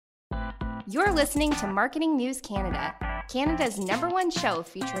You're listening to Marketing News Canada, Canada's #1 show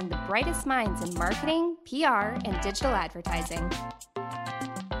featuring the brightest minds in marketing, PR, and digital advertising.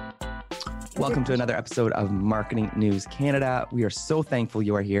 Welcome to another episode of Marketing News Canada. We are so thankful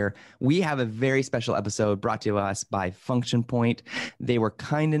you are here. We have a very special episode brought to us by Function Point. They were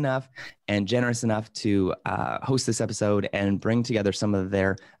kind enough and generous enough to host this episode and bring together some of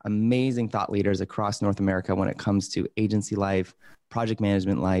their amazing thought leaders across North America when it comes to agency life, project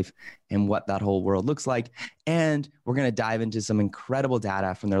management life, and what that whole world looks like. And we're going to dive into some incredible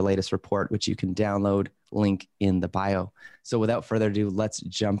data from their latest report, which you can download, link in the bio. So without further ado, let's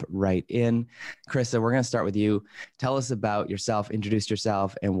jump right in. Carissa, we're going to start with you. Tell us about yourself, introduce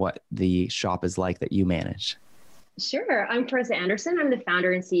yourself, and what the shop is like that you manage. Sure. I'm Carissa Anderson. I'm the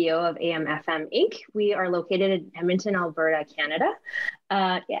founder and CEO of AM/FM Inc. We are located in Edmonton, Alberta, Canada.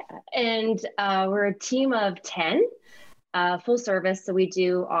 We're a team of 10. Full service. So we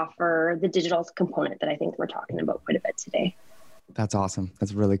do offer the digital component that I think we're talking about quite a bit today. That's awesome.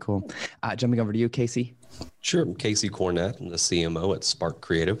 That's really cool. Jumping over to you, Casey. Sure. I'm Casey Cornett. I'm the CMO at Spark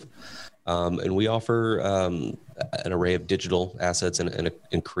Creative. And we offer an array of digital assets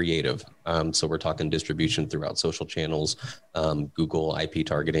and creative. So we're talking distribution throughout social channels, Google, IP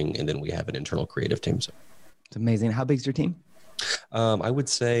targeting, and then we have an internal creative team. So it's amazing. How big's your team? I would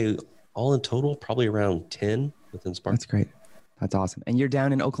say all in total, probably around 10 within Spark. That's great. That's awesome. And you're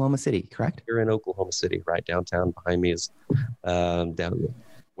down in Oklahoma City, correct? You're in Oklahoma City, right downtown. Behind me is down the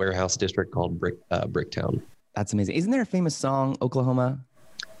warehouse district called Bricktown. That's amazing. Isn't there a famous song, Oklahoma?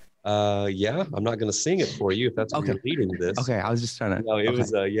 Yeah, I'm not going to sing it for you if that's where you're leading this. Okay, I was just trying to. No, it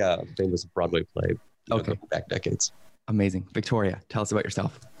was a famous Broadway play. Back decades. Amazing. Victoria, tell us about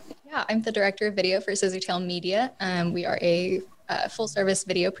yourself. Yeah, I'm the director of video for Scissortail Media. We are a full-service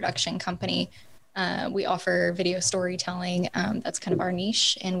video production company. We offer video storytelling. That's kind of our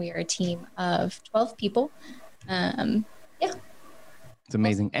niche, and we are a team of 12 people. It's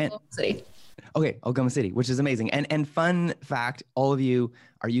amazing. Oklahoma City, which is amazing. And fun fact, all of you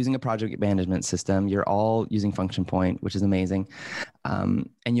are using a project management system. You're all using Function Point, which is amazing. And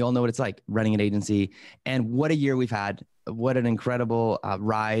you all know what it's like running an agency. And what a year we've had. What an incredible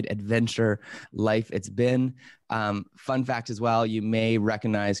ride, adventure, life it's been. Fun fact as well, you may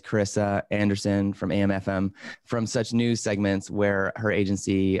recognize Carissa Anderson from AM/FM from such news segments where her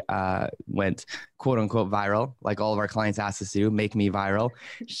agency went quote unquote viral, like all of our clients asked us to make me viral.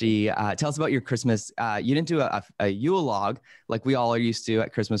 She tell us about your Christmas. You didn't do a Yule log like we all are used to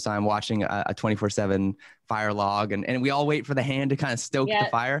at Christmas time, watching a 24/7 fire log, and we all wait for the hand to kind of stoke the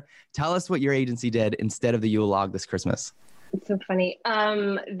fire. Tell us what your agency did instead of the Yule log this Christmas. It's so funny.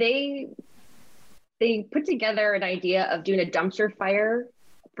 They put together an idea of doing a dumpster fire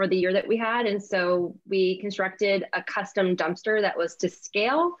for the year that we had. And so we constructed a custom dumpster that was to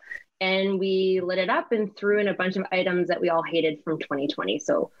scale, and we lit it up and threw in a bunch of items that we all hated from 2020.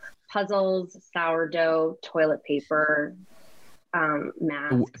 So puzzles, sourdough, toilet paper,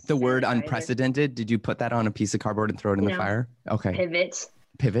 masks. The word unprecedented, did you put that on a piece of cardboard and throw it in the fire? Okay.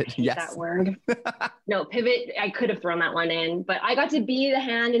 Pivot, yes. That word. No, pivot, I could have thrown that one in, but I got to be the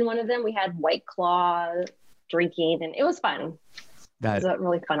hand in one of them. We had White Claw drinking, and it was fun. That was a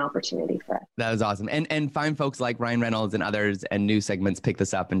really fun opportunity for us. That was awesome. And fine folks like Ryan Reynolds and others and news segments picked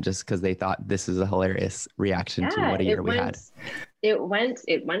this up, and just because they thought this is a hilarious reaction to what a year we had. It went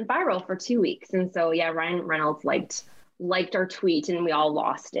viral for 2 weeks. And so, Ryan Reynolds liked our tweet, and we all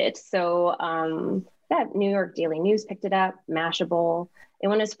lost it. So New York Daily News picked it up, Mashable. It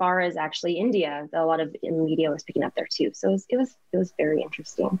went as far as actually India. A lot of media was picking up there too. So it was very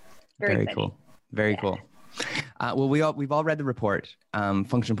interesting. Very cool. Very cool. Well, we've all read the report.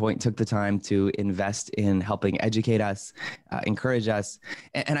 Function Point took the time to invest in helping educate us, encourage us.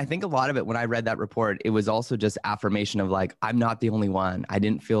 And I think a lot of it, when I read that report, it was also just affirmation of like, I'm not the only one. I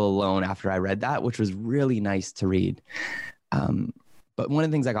didn't feel alone after I read that, which was really nice to read. But one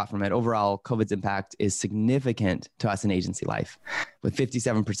of the things I got from it, overall, COVID's impact is significant to us in agency life, with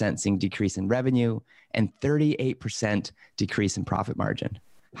 57% seeing decrease in revenue and 38% decrease in profit margin.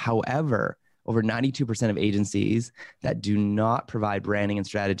 However, over 92% of agencies that do not provide branding and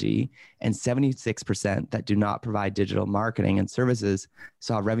strategy and 76% that do not provide digital marketing and services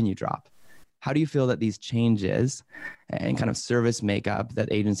saw revenue drop. How do you feel that these changes and kind of service makeup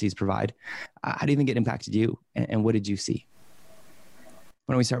that agencies provide, how do you think it impacted you, and what did you see?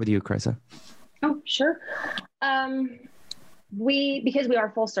 Why don't we start with you, Carissa? Oh, sure. Because we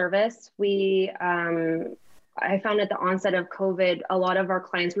are full service, we I found at the onset of COVID, a lot of our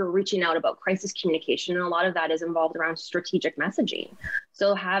clients, we were reaching out about crisis communication, and a lot of that is involved around strategic messaging.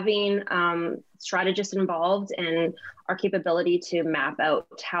 So having strategists involved and our capability to map out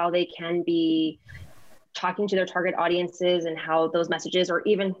how they can be talking to their target audiences and how those messages, or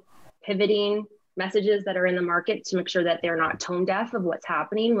even pivoting messages that are in the market to make sure that they're not tone deaf of what's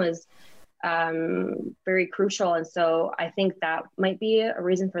happening, was very crucial. And so I think that might be a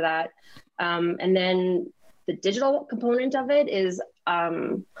reason for that. And then the digital component of it is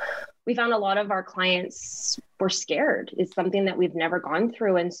we found a lot of our clients were scared. It's something that we've never gone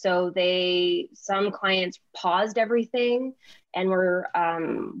through. And so some clients paused everything and were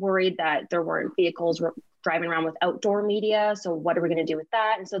worried that there weren't vehicles driving around with outdoor media. So what are we going to do with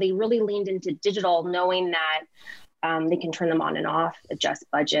that? And so they really leaned into digital, knowing that they can turn them on and off, adjust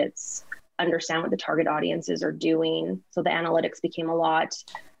budgets, understand what the target audiences are doing. So the analytics became a lot,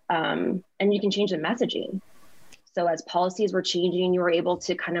 and you can change the messaging. So as policies were changing, you were able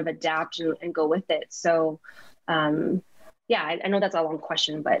to kind of adapt and go with it. So I know that's a long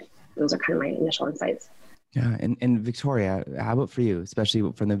question, but those are kind of my initial insights. Yeah. And Victoria, how about for you, especially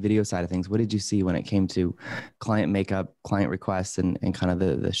from the video side of things? What did you see when it came to client makeup, client requests, and kind of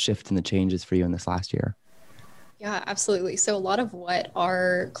the shift and the changes for you in this last year? Yeah, absolutely. So a lot of what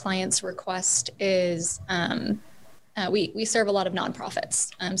our clients request is we serve a lot of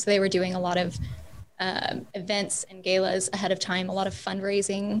nonprofits. So they were doing a lot of events and galas ahead of time, a lot of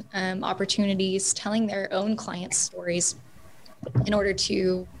fundraising opportunities, telling their own clients' stories in order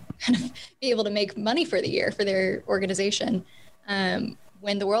to kind of be able to make money for the year for their organization.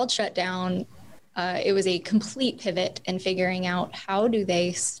 When the world shut down, it was a complete pivot in figuring out how do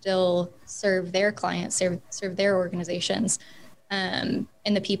they still serve their clients, serve their organizations, and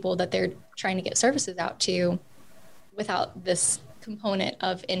the people that they're trying to get services out to without this component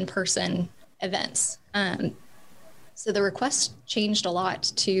of in-person events. So the request changed a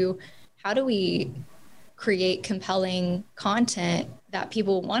lot to how do we create compelling content that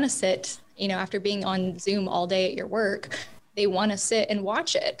people want to sit, after being on Zoom all day at your work, they want to sit and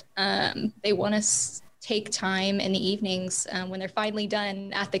watch it. They want to take time in the evenings when they're finally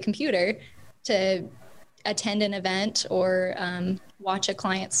done at the computer to attend an event or watch a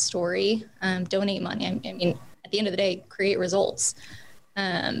client's story, donate money. I mean, at the end of the day, create results.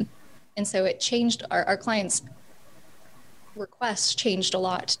 And so it changed, our clients' requests changed a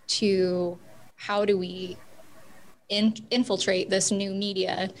lot to how do we infiltrate this new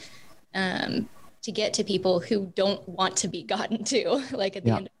media to get to people who don't want to be gotten to, like at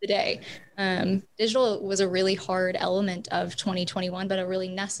the end of the day. Digital was a really hard element of 2021, but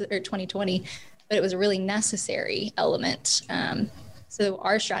 2020, but it was a really necessary element. So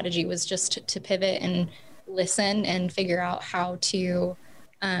our strategy was just to pivot and listen and figure out how to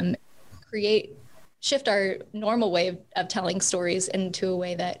shift our normal way of telling stories into a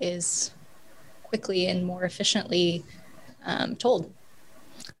way that is quickly and more efficiently told.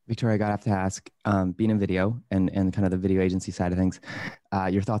 Victoria, I have to ask, being in video and kind of the video agency side of things,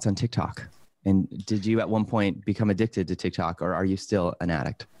 your thoughts on TikTok. And did you at one point become addicted to TikTok, or are you still an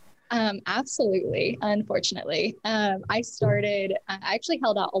addict? Absolutely. Unfortunately, I actually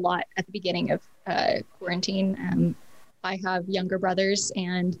held out a lot at the beginning of quarantine. I have younger brothers,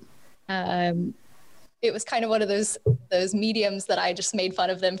 and it was kind of one of those mediums that I just made fun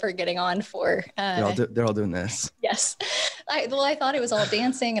of them for getting on for. They're all doing this. Yes. I thought it was all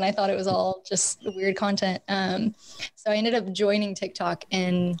dancing, and I thought it was all just weird content. So I ended up joining TikTok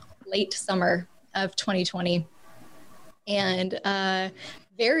in late summer of 2020, and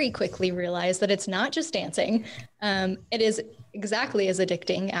very quickly realized that it's not just dancing. It is exactly as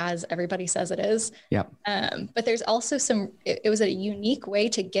addicting as everybody says it is. Yeah. But there's also it was a unique way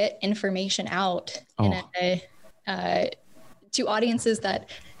to get information out to audiences that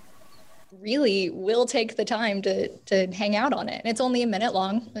really will take the time to hang out on it. And it's only a minute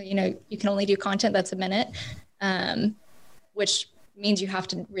long. You can only do content that's a minute, which means you have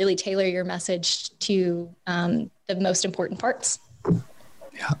to really tailor your message to the most important parts.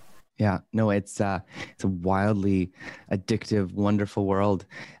 Yeah. Yeah, no, it's a wildly addictive, wonderful world.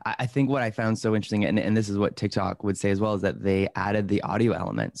 I think what I found so interesting, and this is what TikTok would say as well, is that they added the audio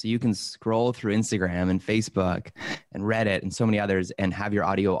element. So you can scroll through Instagram and Facebook and Reddit and so many others and have your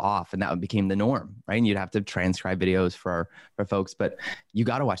audio off, and that became the norm, right? And you'd have to transcribe videos for folks, but you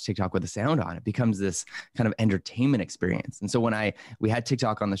got to watch TikTok with the sound on. It becomes this kind of entertainment experience. And so when we had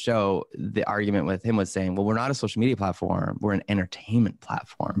TikTok on the show, the argument with him was saying, well, we're not a social media platform, we're an entertainment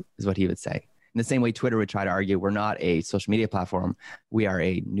platform, is what he would say. In the same way Twitter would try to argue, we're not a social media platform, we are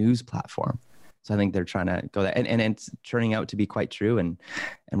a news platform. So I think they're trying to go that, and it's turning out to be quite true. And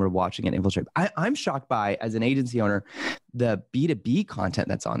we're watching it infiltrate. I'm shocked by, as an agency owner, the B2B content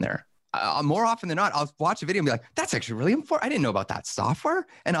that's on there. More often than not, I'll watch a video and be like, that's actually really important. I didn't know about that software.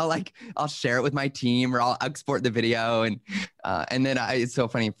 And I'll share it with my team, or I'll export the video. And then it's so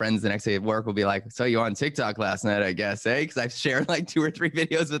funny. Friends the next day at work will be like, so you on TikTok last night, I guess, eh? Cause I've shared like 2 or 3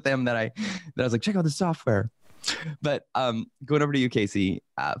 videos with them that I was like, check out the software. But going over to you, Casey,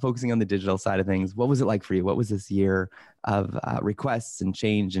 focusing on the digital side of things, what was it like for you? What was this year of requests and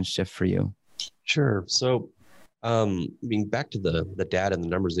change and shift for you? Sure. So being back to the data and the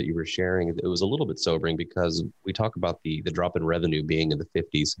numbers that you were sharing, it was a little bit sobering because we talk about the drop in revenue being in the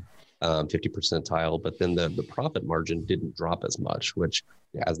 50s, 50 percentile, but then the profit margin didn't drop as much, which,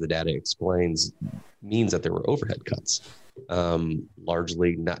 as the data explains, means that there were overhead cuts,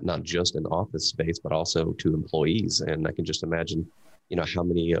 largely not just in office space, but also to employees. And I can just imagine, how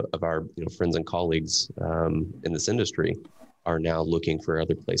many of our friends and colleagues in this industry are now looking for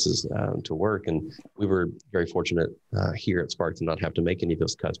other places to work. And we were very fortunate here at Spark to not have to make any of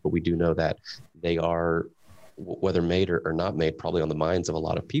those cuts, but we do know that they are, whether made or not made, probably on the minds of a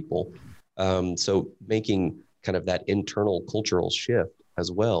lot of people. So making kind of that internal cultural shift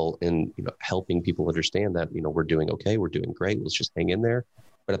as well, and helping people understand that we're doing okay, we're doing great, let's just hang in there.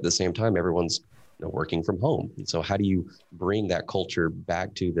 But at the same time, everyone's working from home. And so how do you bring that culture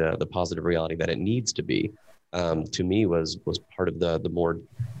back to the positive reality that it needs to be? To me was part of the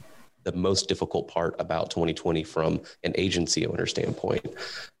most difficult part about 2020 from an agency owner standpoint.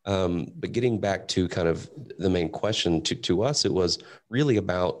 But getting back to kind of the main question to us, it was really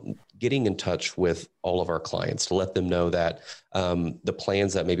about getting in touch with all of our clients to let them know that the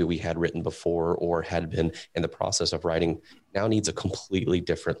plans that maybe we had written before or had been in the process of writing now needs a completely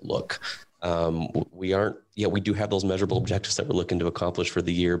different look. We do have those measurable objectives that we're looking to accomplish for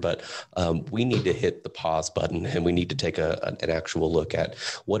the year, but we need to hit the pause button, and we need to take an actual look at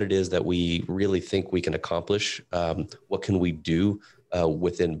what it is that we really think we can accomplish. What can we do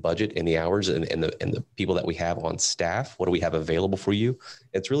within budget and the hours and the people that we have on staff? What do we have available for you?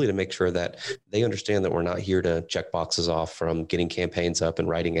 It's really to make sure that they understand that we're not here to check boxes off from getting campaigns up and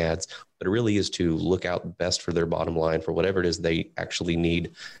writing ads, but it really is to look out best for their bottom line for whatever it is they actually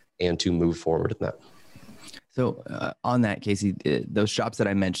need, and to move forward in that. So on that, Casey, those shops that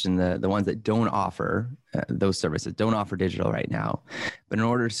I mentioned, the ones that don't offer those services, don't offer digital right now, but in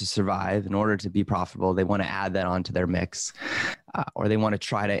order to survive, in order to be profitable, they want to add that onto their mix, or they want to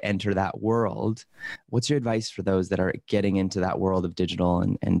try to enter that world. What's your advice for those that are getting into that world of digital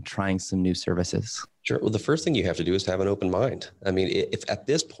and trying some new services? Sure. Well, the first thing you have to do is have an open mind. I mean, if at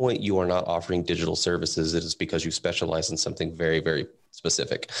this point you are not offering digital services, it is because you specialize in something very, very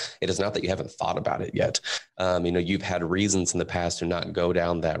specific. It is not that you haven't thought about it yet. You've had reasons in the past to not go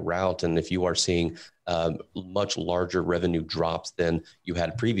down that route. And if you are seeing much larger revenue drops than you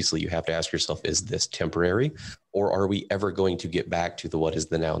had previously, you have to ask yourself, is this temporary, or are we ever going to get back to what is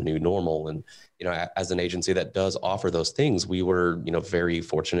the now new normal? And, as an agency that does offer those things, we were, very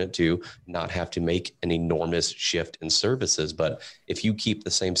fortunate to not have to make an enormous shift in services. But if you keep the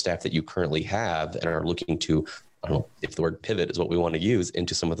same staff that you currently have and are looking to, I don't know if the word pivot is what we want to use,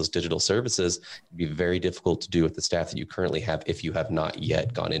 into some of those digital services, it'd be very difficult to do with the staff that you currently have if you have not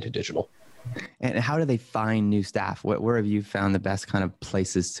yet gone into digital. And how do they find new staff? Where have you found the best kind of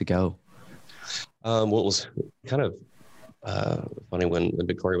places to go? Well, it was kind of funny when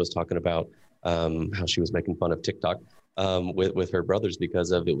Victoria was talking about how she was making fun of TikTok with her brothers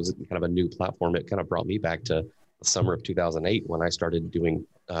because it was kind of a new platform. It kind of brought me back to the summer of 2008 when I started doing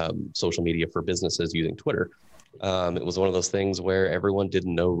social media for businesses using Twitter. It was one of those things where everyone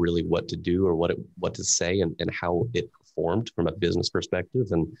didn't know really what to do or what to say and how it performed from a business perspective.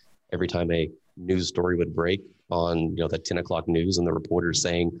 And every time a news story would break on the 10 o'clock news and the reporter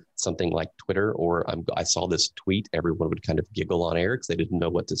saying something like Twitter or I saw this tweet, everyone would kind of giggle on air because they didn't know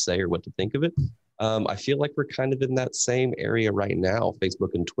what to say or what to think of it. I feel like we're kind of in that same area right now,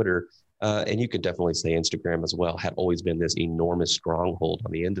 Facebook and Twitter. And you could definitely say Instagram as well, had always been this enormous stronghold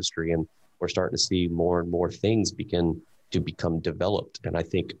on the industry. And we're starting to see more and more things begin to become developed. And I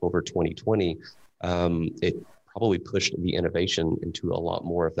think over 2020, it probably pushed the innovation into a lot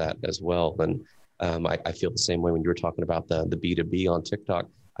more of that as well. And I feel the same way when you were talking about the B2B on TikTok.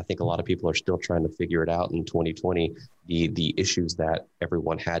 I think a lot of people are still trying to figure it out in 2020. The issues that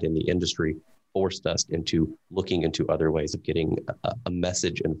everyone had in the industry forced us into looking into other ways of getting a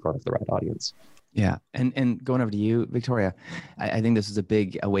message in front of the right audience. Yeah. And going over to you, Victoria, I think this was a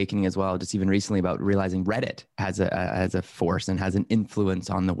big awakening as well, just even recently, about realizing Reddit has a force and has an influence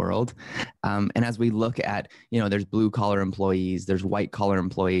on the world. And as we look at, there's blue collar employees, there's white collar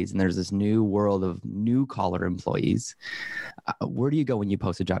employees, and there's this new world of new collar employees. Where do you go when you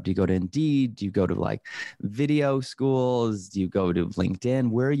post a job? Do you go to Indeed? Do you go to like video schools? Do you go to LinkedIn?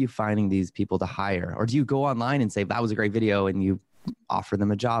 Where are you finding these people to hire? Or do you go online and say, that was a great video, and you offer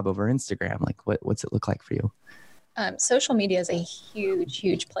them a job over Instagram? Like, what's it look like for you? Social media is a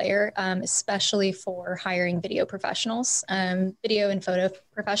huge player, especially for hiring video professionals, video and photo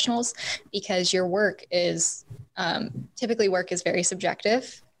professionals, because your work is typically very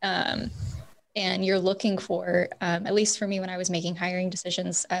subjective. And you're looking for, at least for me when I was making hiring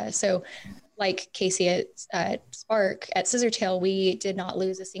decisions. So like Casey at Spark, at Scissortail, we did not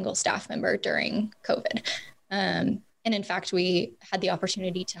lose a single staff member during COVID. And in fact, we had the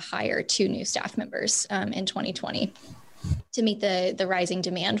opportunity to hire 2 new staff members in 2020 to meet the rising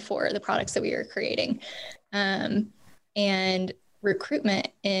demand for the products that we were creating. And recruitment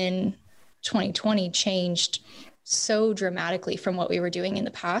in 2020 changed so dramatically from what we were doing in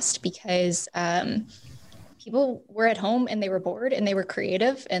the past, because people were at home and they were bored and they were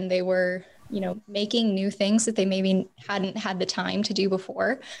creative and they were, making new things that they maybe hadn't had the time to do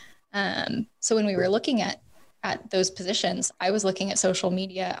before. So when we were looking at those positions, I was looking at social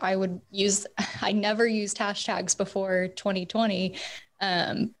media. I never used hashtags before 2020,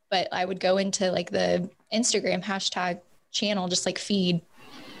 but I would go into like the Instagram hashtag channel, just like feed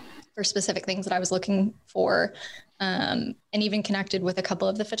for specific things that I was looking for, and even connected with a couple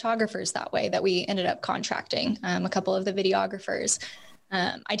of the photographers that way that we ended up contracting, a couple of the videographers.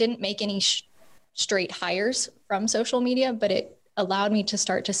 I didn't make any straight hires from social media, but it allowed me to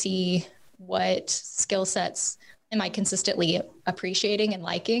start to see what skill sets am I consistently appreciating and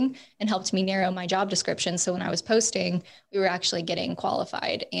liking, and helped me narrow my job description. So when I was posting, we were actually getting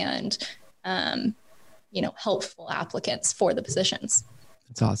qualified and, helpful applicants for the positions.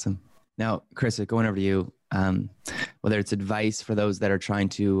 That's awesome. Now, Carissa, going over to you, whether it's advice for those that are trying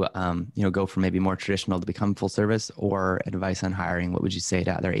to, go from maybe more traditional to become full service, or advice on hiring, what would you say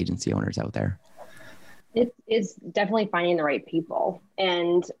to other agency owners out there? It's definitely finding the right people.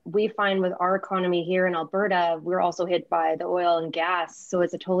 And we find with our economy here in Alberta, we're also hit by the oil and gas. So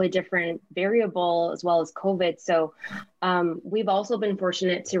it's a totally different variable, as well as COVID. So we've also been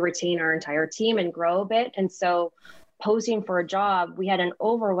fortunate to retain our entire team and grow a bit. And so posting for a job, we had an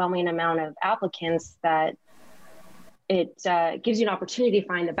overwhelming amount of applicants that it gives you an opportunity to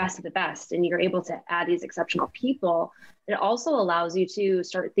find the best of the best, and you're able to add these exceptional people. It also allows you to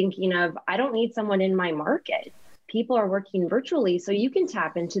start thinking of, I don't need someone in my market. People are working virtually, so you can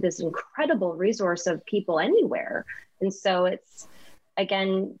tap into this incredible resource of people anywhere. And so it's,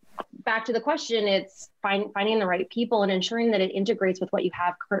 again, back to the question, it's finding the right people and ensuring that it integrates with what you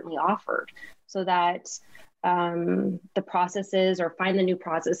have currently offered, so that the processes, or find the new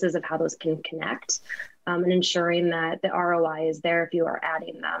processes of how those can connect, and ensuring that the ROI is there if you are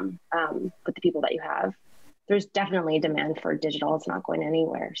adding them with the people that you have. There's definitely a demand for digital. It's not going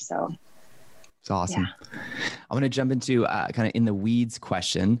anywhere. So it's awesome. Yeah. I'm going to jump into kind of in the weeds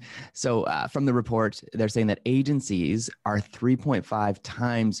question. So from the report, they're saying that agencies are 3.5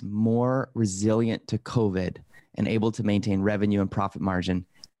 times more resilient to COVID and able to maintain revenue and profit margin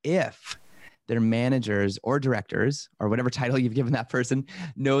if their managers or directors, or whatever title you've given that person,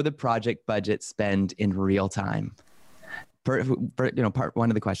 know the project budget spend in real time. Part one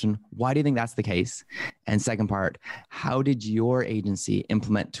of the question, why do you think that's the case? And second part, how did your agency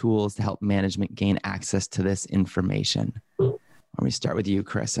implement tools to help management gain access to this information? Let me start with you,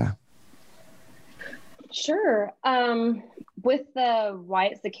 Carissa. Sure. With why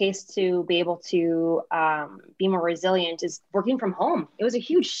it's the case to be able to be more resilient is working from home. It was a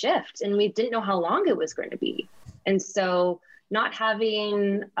huge shift, and we didn't know how long it was going to be. And so not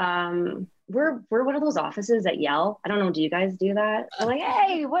having, we're one of those offices that yell. I don't know, do you guys do that? We're like,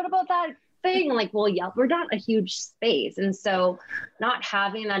 hey, what about that thing? Like, we'll yell. We're not a huge space. And so not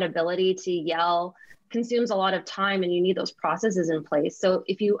having that ability to yell consumes a lot of time, and you need those processes in place. So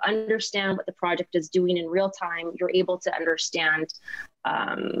if you understand what the project is doing in real time, you're able to understand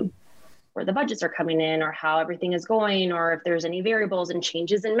where the budgets are coming in, or how everything is going, or if there's any variables and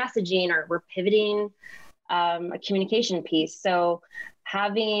changes in messaging, or we're pivoting a communication piece. So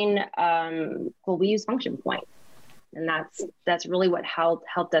having, we use Function Point, and that's really what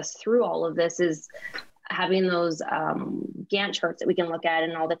helped us through all of this, is having those Gantt charts that we can look at,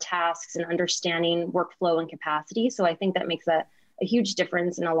 and all the tasks, and understanding workflow and capacity. So I think that makes a huge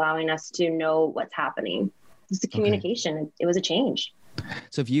difference in allowing us to know what's happening. Just the communication, It was a change.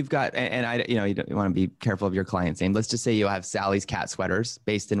 So if you've got, and I, you don't want to be careful of your client's name. Let's just say you have Sally's Cat Sweaters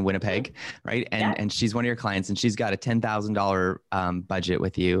based in Winnipeg, right? And she's one of your clients, and she's got a $10,000 budget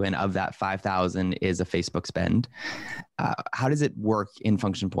with you, and of that, 5,000 is a Facebook spend. How does it work in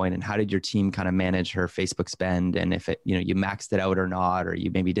Function Point, and how did your team kind of manage her Facebook spend? And if it, you maxed it out or not, or you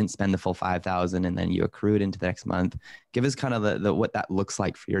maybe didn't spend the full 5,000 and then you accrued into the next month, give us kind of the what that looks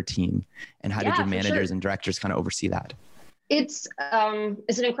like for your team, and how did your managers and directors kind of oversee that? It's an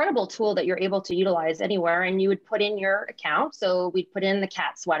incredible tool that you're able to utilize anywhere, and you would put in your account. So we'd put in the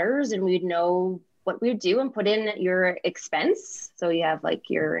cat sweaters, and we'd know what we would do and put in your expense. So you have like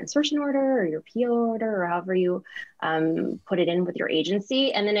your insertion order or your PO order, or however you put it in with your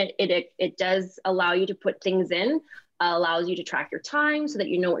agency. And then it does allow you to put things in, allows you to track your time so that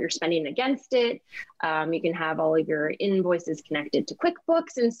you know what you're spending against it. You can have all of your invoices connected to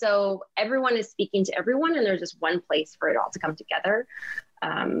QuickBooks. And so everyone is speaking to everyone, and there's just one place for it all to come together.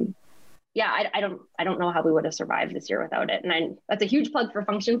 I don't know how we would have survived this year without it. And that's a huge plug for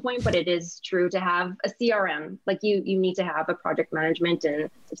Function Point, but it is true to have a CRM. Like you need to have a project management, and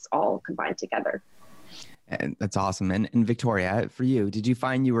it's all combined together. And that's awesome. And Victoria, for you, did you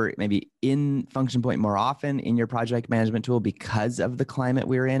find you were maybe in Function Point more often in your project management tool because of the climate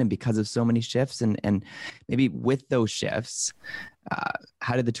we were in and because of so many shifts? And maybe with those shifts,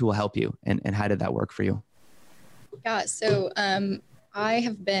 how did the tool help you? And how did that work for you? Yeah, so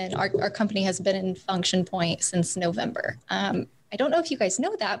our company has been in Function Point since November. I don't know if you guys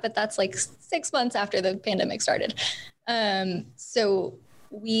know that, but that's like 6 months after the pandemic started. And this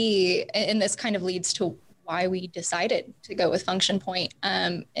kind of leads to why we decided to go with Function Point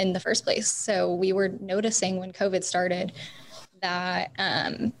in the first place. So we were noticing when COVID started that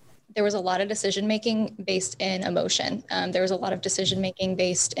there was a lot of decision-making based in emotion. There was a lot of decision-making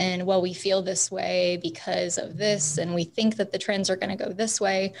based in, well, we feel this way because of this, and we think that the trends are going to go this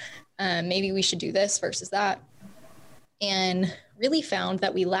way. Maybe we should do this versus that. And really found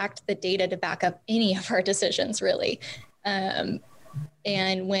that we lacked the data to back up any of our decisions, really. And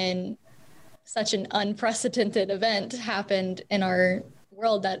when such an unprecedented event happened in our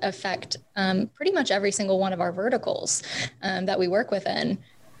world that affect pretty much every single one of our verticals that we work within,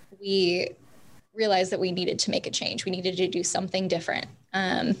 we realized that we needed to make a change. We needed to do something different.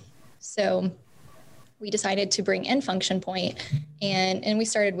 So we decided to bring in Function Point, and we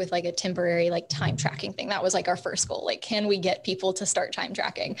started with like a temporary like time tracking thing. That was like our first goal. Like, can we get people to start time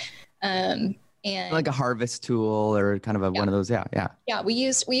tracking? And like a harvest tool or kind of one of those. Yeah. We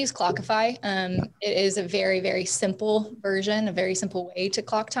use Clockify. It is a very, very simple version, a very simple way to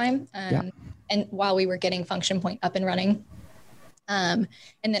clock time. And while we were getting Function Point up and running, and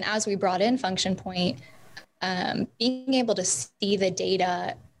then as we brought in Function Point, being able to see the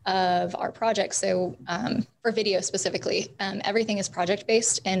data of our projects. So for video specifically, everything is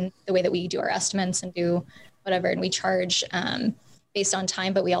project-based in the way that we do our estimates and do whatever, and we charge based on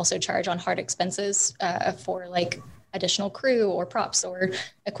time, but we also charge on hard expenses for like additional crew or props or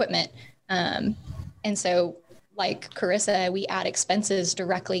equipment. And so like Carissa, we add expenses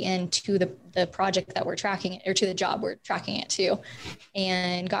directly into the project that we're tracking it, or to the job we're tracking it to,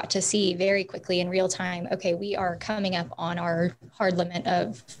 and got to see very quickly in real time, okay, we are coming up on our hard limit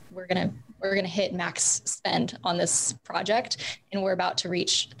of we're gonna hit max spend on this project, and we're about to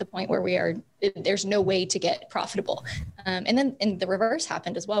reach the point where there's no way to get profitable. And then the reverse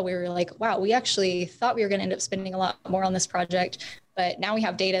happened as well. We were like, wow, we actually thought we were gonna end up spending a lot more on this project, but now we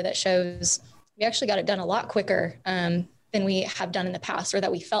have data that shows we actually got it done a lot quicker than we have done in the past, or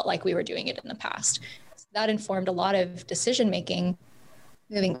that we felt like we were doing it in the past. So that informed a lot of decision-making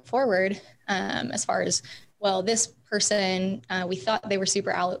moving forward, as far as, well, this person, we thought they were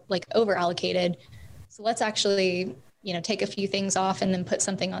over allocated. So let's actually, take a few things off and then put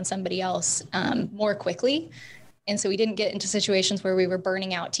something on somebody else more quickly. And so we didn't get into situations where we were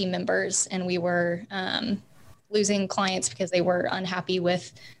burning out team members and we were losing clients because they were unhappy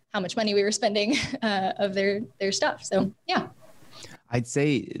with how much money we were spending of their stuff. So, yeah. I'd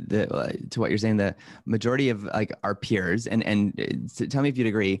say to what you're saying, the majority of like our peers, and tell me if you'd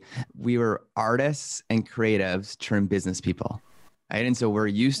agree, we were artists and creatives turned business people. Right? And so we're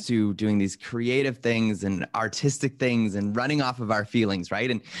used to doing these creative things and artistic things and running off of our feelings,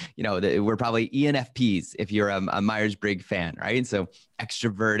 right? And, we're probably ENFPs if you're a Myers-Briggs fan, right? And so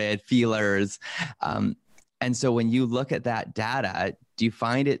extroverted, feelers. And so when you look at that data, do you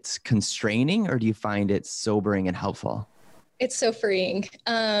find it's constraining or do you find it sobering and helpful? It's so freeing.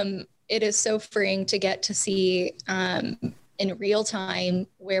 It is so freeing to get to see in real time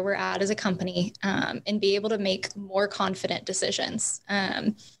where we're at as a company, and be able to make more confident decisions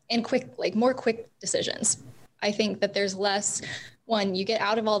and more quick decisions. I think that there's less, one, you get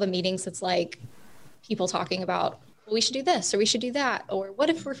out of all the meetings. It's like people talking about, well, we should do this or we should do that, or what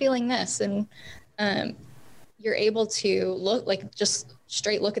if we're feeling this? And you're able to look, like, just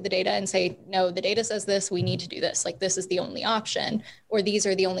straight look at the data and say, no, the data says this, we need to do this. Like, this is the only option, or these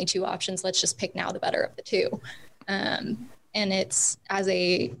are the only two options. Let's just pick now the better of the two. And it's as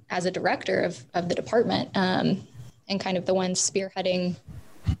a director of the department, and kind of the one spearheading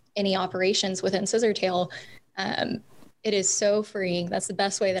any operations within Scissortail, it is so freeing. That's the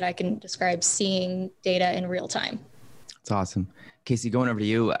best way that I can describe seeing data in real time. That's awesome. Casey, going over to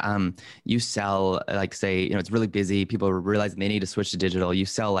you, you sell, like, say, it's really busy. People are realizing they need to switch to digital. You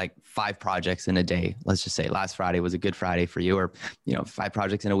sell like 5 projects in a day. Let's just say last Friday was a good Friday for you, or, 5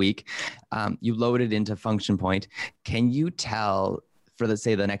 projects in a week. You load it into Function Point. Can you tell for, let's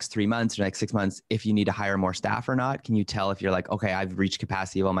say, the next 3 months or next 6 months, if you need to hire more staff or not? Can you tell if you're like, okay, I've reached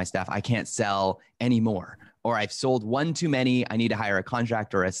capacity of all my staff, I can't sell anymore, or I've sold one too many, I need to hire a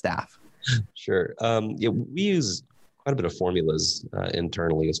contractor or a staff? Sure. We use quite a bit of formulas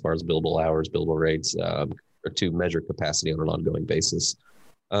internally as far as billable hours, billable rates, or to measure capacity on an ongoing basis.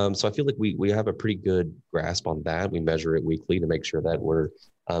 So I feel like we have a pretty good grasp on that. We measure it weekly to make sure that we're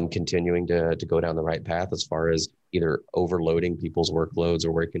continuing to go down the right path as far as either overloading people's workloads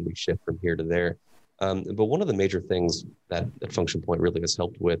or where can we shift from here to there. But one of the major things that Function Point really has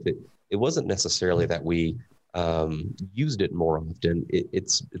helped with, it wasn't necessarily that we used it more often.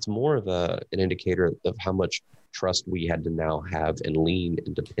 It's more of an indicator of how much trust we had to now have and lean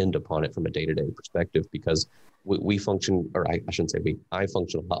and depend upon it from a day-to-day perspective, because we function, or I shouldn't say I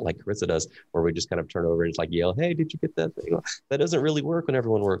function a lot like Carissa does, where we just kind of turn over and it's like yell, hey, did you get that thing? That doesn't really work when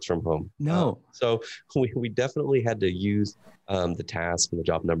everyone works from home. No. So we definitely had to use the task and the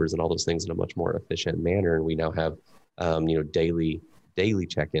job numbers and all those things in a much more efficient manner. And we now have, daily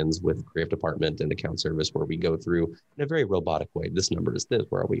check-ins with creative department and account service, where we go through in a very robotic way. This number is this.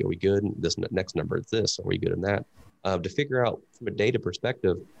 Where are we? Are we good? This next number is this. Are we good in that? To figure out from a data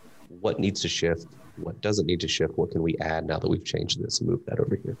perspective, what needs to shift, what doesn't need to shift, what can we add now that we've changed this and moved that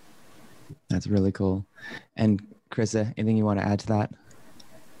over here. That's really cool. And Carissa, anything you want to add to that?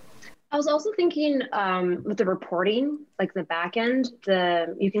 I was also thinking with the reporting, like the back end,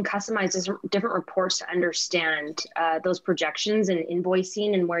 you can customize different reports to understand those projections and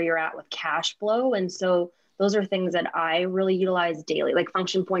invoicing and where you're at with cash flow. And so those are things that I really utilize daily. Like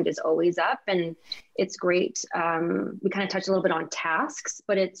Function Point is always up, and it's great. We kind of touched a little bit on tasks,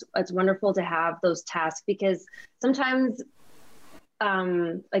 but it's wonderful to have those tasks, because sometimes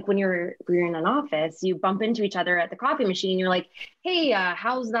like when you're in an office, you bump into each other at the coffee machine. You're like, hey,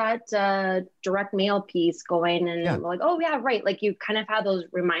 how's that direct mail piece going? And we're like, oh yeah, right. Like you kind of have those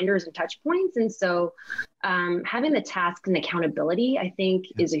reminders and touch points. And so having the tasks and accountability, I think,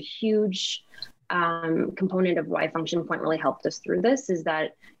 is a huge component of why Function Point really helped us through this, is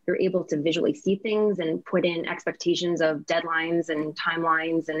that you're able to visually see things and put in expectations of deadlines and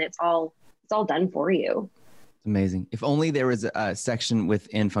timelines, and it's all done for you. Amazing. If only there was a section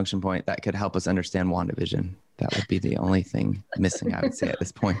within Function Point that could help us understand WandaVision. That would be the only thing missing, I would say, at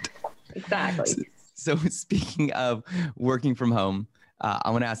this point. Exactly. So speaking of working from home,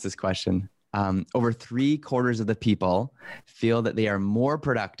 I want to ask this question. Over 3/4 of the people feel that they are more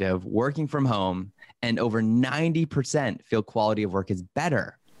productive working from home, and over 90% feel quality of work is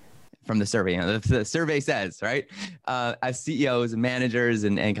better. From the survey, the survey says, right? As CEOs and managers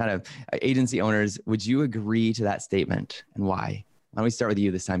and kind of agency owners, would you agree to that statement, and why? Why don't we start with you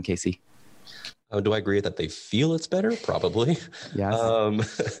this time, Casey? Do I agree that they feel it's better? Probably.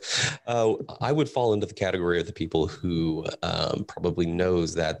 Yes. I would fall into the category of the people who probably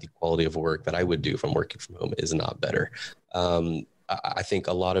knows that the quality of work that I would do from working from home is not better. I think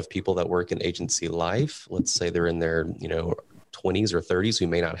a lot of people that work in agency life, let's say they're in their, 20s or 30s, who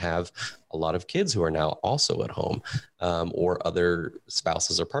may not have a lot of kids who are now also at home, or other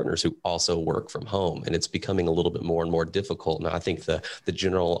spouses or partners who also work from home. And it's becoming a little bit more and more difficult. Now, I think the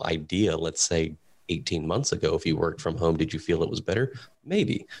general idea, let's say 18 months ago, if you worked from home, did you feel it was better?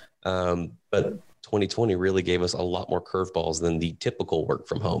 Maybe. But 2020 really gave us a lot more curveballs than the typical work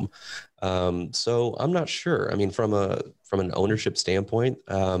from home. So I'm not sure. I mean, from an ownership standpoint,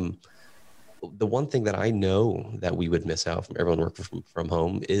 the one thing that I know that we would miss out from everyone working from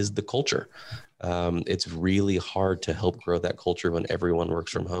home is the culture. It's really hard to help grow that culture when everyone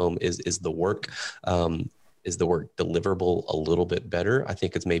works from home. Is the work deliverable a little bit better? I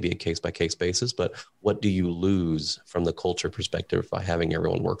think it's maybe a case by case basis, but what do you lose from the culture perspective by having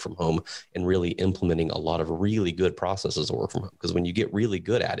everyone work from home and really implementing a lot of really good processes of work from home? Because when you get really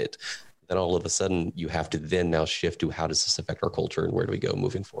good at it, then all of a sudden you have to then now shift to how does this affect our culture and where do we go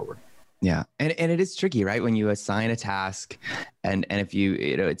moving forward? Yeah. And it is tricky, right? When you assign a task and if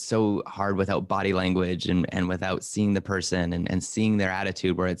it's so hard without body language and without seeing the person and seeing their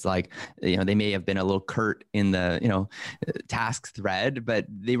attitude, where it's like, they may have been a little curt in the, task thread, but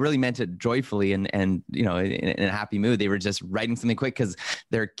they really meant it joyfully and in a happy mood. They were just writing something quick because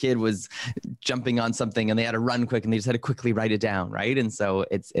their kid was jumping on something and they had to run quick and they just had to quickly write it down. Right. And so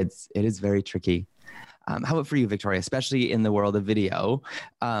it is very tricky. How about for you, Victoria, especially in the world of video?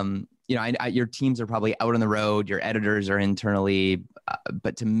 Your teams are probably out on the road, your editors are internally,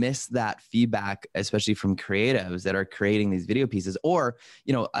 but to miss that feedback, especially from creatives that are creating these video pieces, or,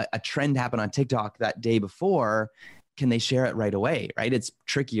 a trend happened on TikTok that day before, can they share it right away, right? It's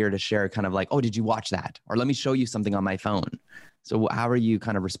trickier to share kind of like, oh, did you watch that? Or let me show you something on my phone. So how are you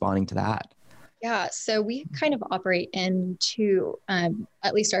kind of responding to that? Yeah, so we kind of operate in two,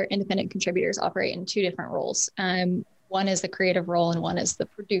 at least our independent contributors operate in two different roles. One is the creative role and one is the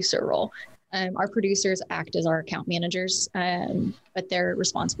producer role. Our producers act as our account managers, but they're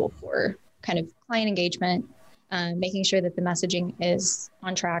responsible for kind of client engagement, making sure that the messaging is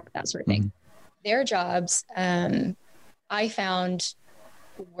on track, that sort of thing. Their jobs, I found,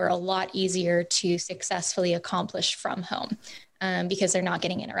 were a lot easier to successfully accomplish from home. Because they're not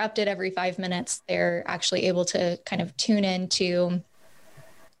getting interrupted every 5 minutes. They're actually able to kind of tune into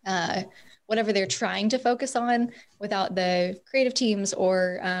whatever they're trying to focus on without the creative teams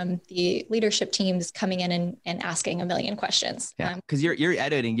or the leadership teams coming in and asking a million questions. Yeah, because you're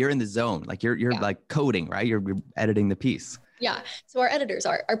editing, you're in the zone, like you're like coding, right? You're editing the piece. Yeah. So our editors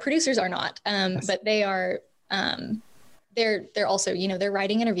are, our producers are not, yes. But they are. They're also, they're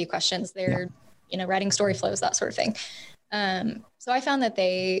writing interview questions. They're writing story flows, that sort of thing. So I found that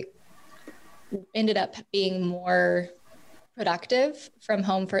they ended up being more productive from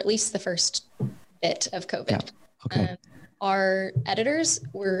home for at least the first bit of COVID. Yeah. Okay. Our editors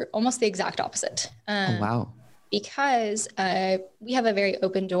were almost the exact opposite. Oh, wow. Because we have a very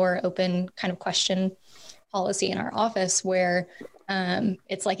open door, open kind of question policy in our office where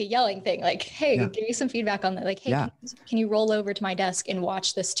it's like a yelling thing, like, hey, give me some feedback on that. Like, hey, can you roll over to my desk and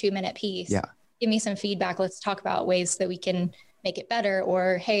watch this 2-minute piece? Yeah. Give me some feedback. Let's talk about ways that we can make it better.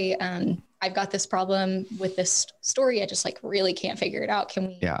 Or, hey, I've got this problem with this story. I just really can't figure it out.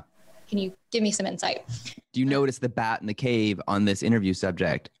 Can you give me some insight? Do you notice the bat in the cave on this interview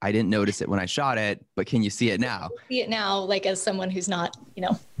subject? I didn't notice it when I shot it, but can you see it now? See it now, as someone who's not,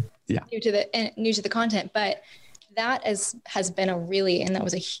 new to the content, but that has been that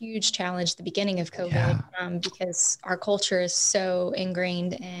was a huge challenge at the beginning of COVID, because our culture is so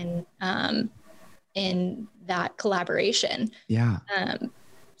ingrained in that collaboration. Yeah.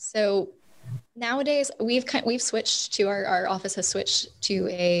 So nowadays we've switched to our office has switched to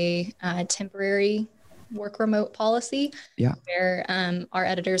a temporary work remote policy. Yeah. Where our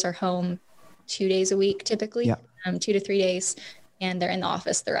editors are home 2 days a week, typically, 2 to 3 days, and they're in the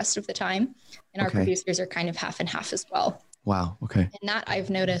office the rest of the time. And our producers are kind of half and half as well. Wow. Okay. And that I've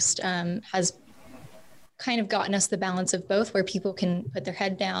noticed has kind of gotten us the balance of both, where people can put their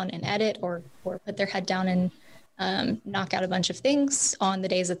head down and edit or put their head down and knock out a bunch of things on the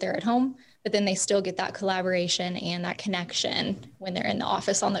days that they're at home, but then they still get that collaboration and that connection when they're in the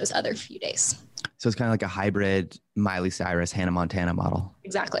office on those other few days. So it's kind of like a hybrid Miley Cyrus, Hannah Montana model.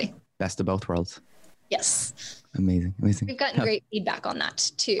 Exactly. Best of both worlds. Yes. Amazing. We've gotten great feedback on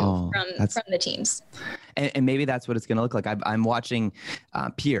that too, from the teams. And maybe that's what it's going to look like. I'm watching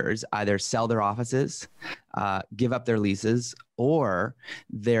peers either sell their offices, give up their leases, or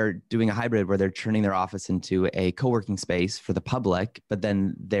they're doing a hybrid where they're turning their office into a co-working space for the public, but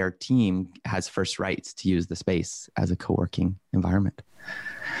then their team has first rights to use the space as a co-working environment.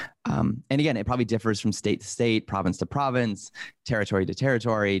 And again, it probably differs from state to state, province to province, territory to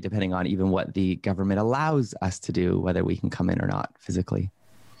territory, depending on even what the government allows us to do, whether we can come in or not physically.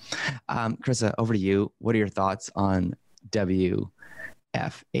 Krista, over to you. What are your thoughts on WFH?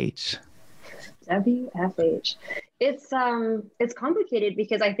 WFH. It's complicated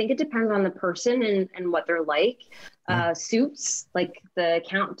because I think it depends on the person and what they're like. Suits, like the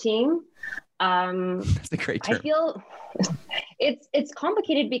account team. That's a great term. I feel it's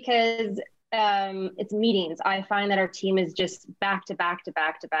complicated because it's meetings. I find that our team is just back to back,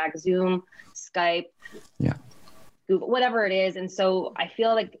 Zoom, Skype, Google, whatever it is. And so I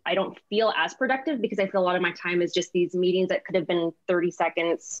feel like I don't feel as productive because I feel a lot of my time is just these meetings that could have been 30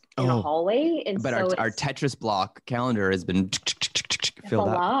 seconds in a hallway. And but so our Tetris block calendar has been filled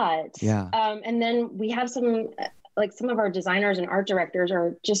up. A lot. Yeah. And then we have some of our designers and art directors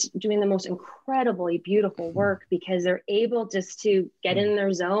are just doing the most incredibly beautiful work because they're able just to get in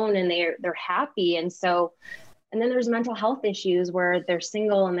their zone and they're happy. And so And then there's mental health issues where they're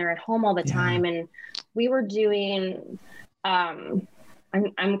single and they're at home all the time. And we were doing, I'm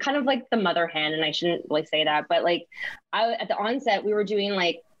kind of like the mother hen, and I shouldn't really say that, but like at the onset, we were doing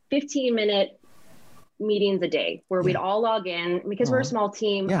like 15-minute meetings a day where we'd all log in because we're a small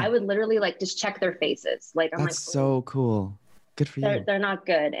team. I would literally like just check their faces. Like, I'm That's so cool. Good for you. They're not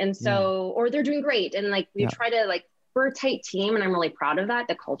good. And so, or they're doing great. And like, we try to like, we're a tight team, and I'm really proud of that,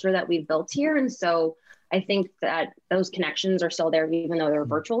 the culture that we've built here. And so I think that those connections are still there, even though they're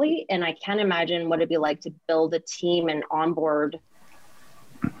virtually. And I can't imagine what it'd be like to build a team and onboard.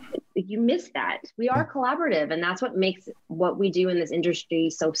 You miss that. We are collaborative, and that's what makes what we do in this industry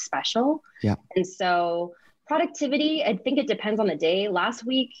so special. Yeah. And so productivity, I think it depends on the day. Last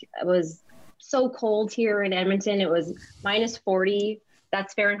week it was so cold here in Edmonton. It was -40.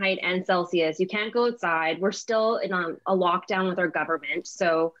 That's Fahrenheit and Celsius. You can't go outside. We're still in a lockdown with our government.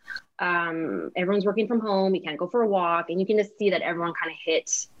 So everyone's working from home. You can't go for a walk, and you can just see that everyone kind of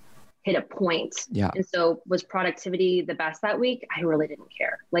hit a point. Yeah. And so was productivity the best that week? I really didn't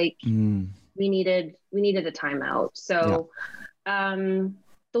care. Like we needed a timeout. So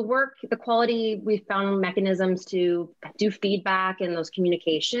the quality, we found mechanisms to do feedback and those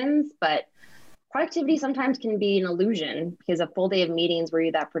communications, but productivity sometimes can be an illusion because a full day of meetings, were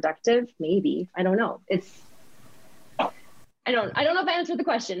you that productive? Maybe. I don't know. I don't know if I answered the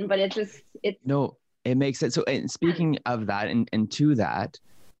question, but No, it makes sense. So, and speaking of that and to that,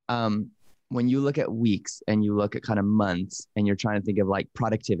 when you look at weeks and you look at kind of months and you're trying to think of like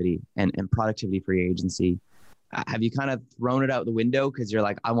productivity and productivity for your agency, have you kind of thrown it out the window because you're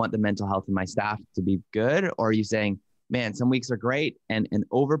like, I want the mental health of my staff to be good? Or are you saying, man, some weeks are great and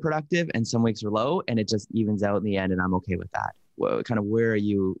overproductive and some weeks are low and it just evens out in the end and I'm okay with that? Well, kind of where are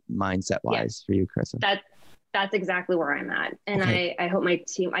you mindset wise for you, Carissa? That's exactly where I'm at. And I hope my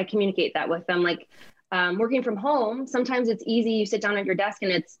team, I communicate that with them. Like working from home, sometimes it's easy. You sit down at your desk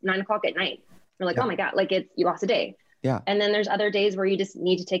and it's 9:00 at night. You're like, oh my God, like you lost a day. Yeah. And then there's other days where you just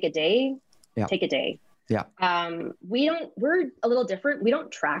need to take a day, take a day. Yeah. We're a little different. We don't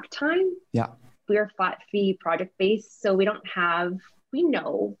track time. Yeah. We are flat fee project based. So we know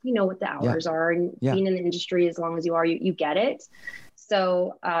what the hours are, and being in the industry, as long as you are, you get it.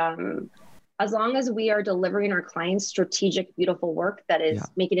 So, as long as we are delivering our clients strategic, beautiful work that is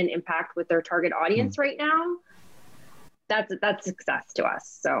making an impact with their target audience right now, that's success to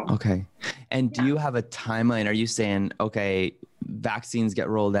us. So, okay. And do you have a timeline? Are you saying, okay, vaccines get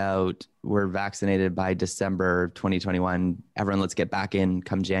rolled out, we're vaccinated by December 2021, everyone let's get back in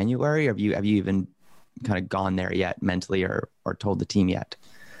come January? Have you even kind of gone there yet mentally or told the team yet?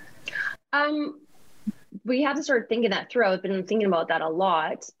 We have to start thinking that through. I've been thinking about that a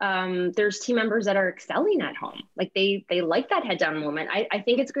lot. There's team members that are excelling at home. Like they like that head down moment. I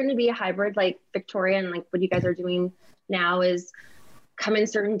think it's going to be a hybrid, like Victoria and like what you guys are doing now is come in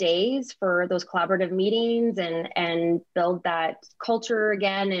certain days for those collaborative meetings and build that culture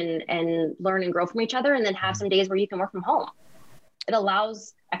again and learn and grow from each other. And then have some days where you can work from home. It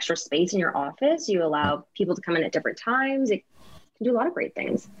allows extra space in your office. You allow people to come in at different times. It can do a lot of great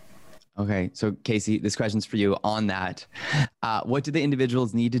things. Okay. So Casey, this question's for you on that. What do the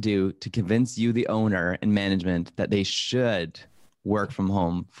individuals need to do to convince you, the owner and management, that they should work from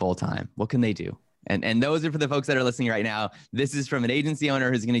home full time? What can they do? And those are for the folks that are listening right now. This is from an agency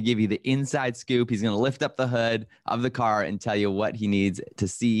owner who's going to give you the inside scoop. He's going to lift up the hood of the car and tell you what he needs to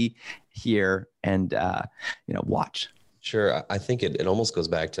see, hear, and watch. Sure. I think it almost goes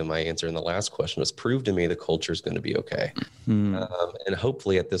back to my answer in the last question, was prove to me the culture is going to be okay. And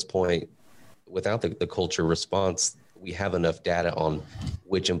hopefully at this point, without the culture response, we have enough data on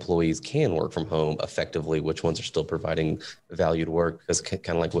which employees can work from home effectively, which ones are still providing valued work. Because kind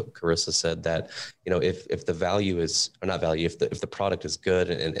of like what Carissa said, that, if the value is, or not value, if the product is good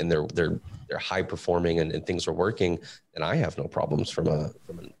and they're high performing and things are working, then I have no problems from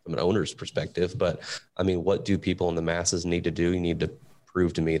an owner's perspective. But I mean, what do people in the masses need to do? You need to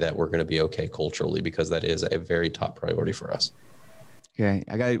prove to me that we're going to be okay culturally, because that is a very top priority for us. Okay.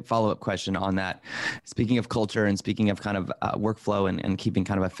 I got a follow-up question on that. Speaking of culture and speaking of kind of workflow and keeping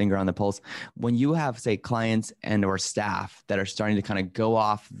kind of a finger on the pulse, when you have, say, clients and or staff that are starting to kind of go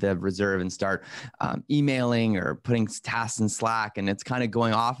off the reserve and start emailing or putting tasks in Slack, and it's kind of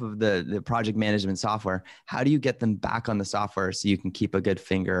going off of the project management software, how do you get them back on the software so you can keep a good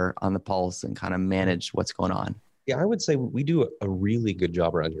finger on the pulse and kind of manage what's going on? Yeah, I would say we do a really good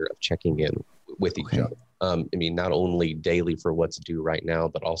job around here of checking in with each other. Not only daily for what's due right now,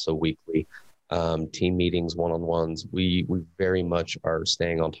 but also weekly, team meetings, one-on-ones. We very much are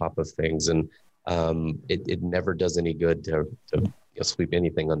staying on top of things, and it never does any good to sweep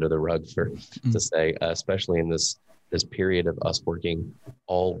anything under the rug to say, especially in this period of us working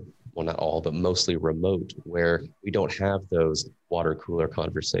not all, but mostly remote, where we don't have those water cooler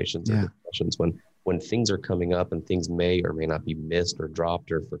conversations or discussions when things are coming up and things may or may not be missed or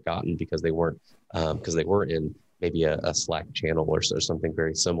dropped or forgotten because they weren't in maybe a Slack channel or something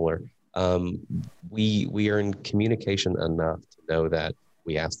very similar. We are in communication enough to know that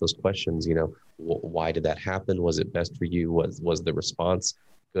we ask those questions, why did that happen? Was it best for you? Was the response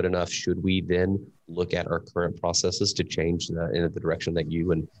good enough? Should we then look at our current processes to change in the direction that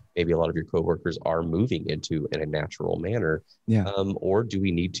you and maybe a lot of your coworkers are moving into in a natural manner? Yeah. Or do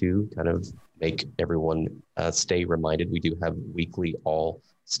we need to kind of make everyone stay reminded? We do have weekly all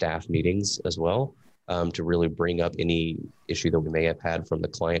staff meetings as well, to really bring up any issue that we may have had from the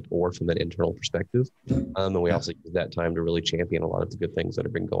client or from an internal perspective. And we also use that time to really champion a lot of the good things that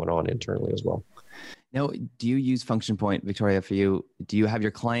have been going on internally as well. Now, do you use Function Point, Victoria, for you? Do you have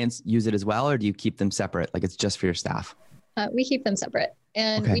your clients use it as well, or do you keep them separate? Like it's just for your staff? We keep them separate.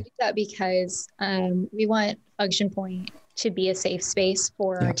 And we do that because we want Function Point to be a safe space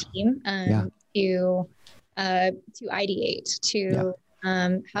for our team to ideate, to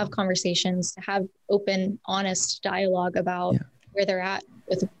have conversations, to have open, honest dialogue about where they're at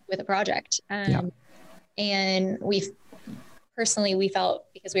with a project. And we felt,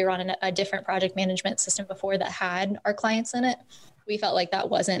 because we were on a different project management system before that had our clients in it, we felt like that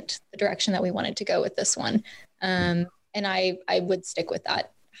wasn't the direction that we wanted to go with this one. And I would stick with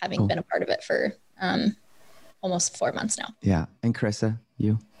that, having been a part of it for almost 4 months now. Yeah. And Carissa,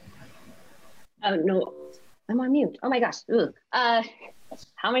 you? No, I'm on mute. Oh my gosh.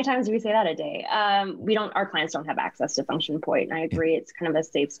 How many times do we say that a day? Our clients don't have access to Function Point. And I agree. It's kind of a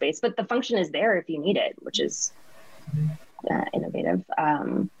safe space, but the function is there if you need it, which is innovative.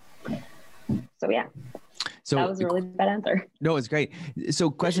 So that was a really bad answer. No, it's great. So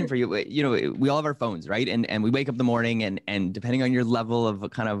question for you, we all have our phones, right? And we wake up in the morning and depending on your level of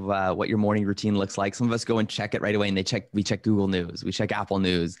kind of what your morning routine looks like, some of us go and check it right away, and we check Google News, we check Apple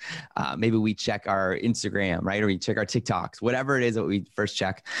News, maybe we check our Instagram, right? Or we check our TikToks, whatever it is that we first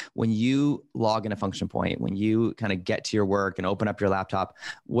check. When you log in a Function Point, when you kind of get to your work and open up your laptop,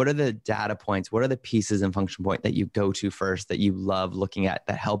 what are the data points? What are the pieces in Function Point that you go to first, that you love looking at,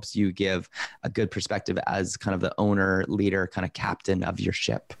 that helps you give a good perspective as kind of the owner, leader, kind of captain of your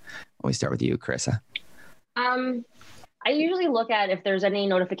ship? Let me start with you, Carissa. I usually look at if there's any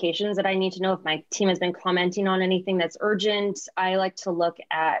notifications that I need to know, if my team has been commenting on anything that's urgent. I like to look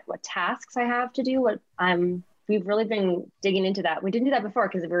at what tasks I have to do. We've really been digging into that. We didn't do that before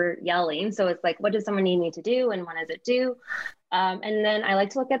because we were yelling. So it's like, what does someone need me to do and when is it due? And then I like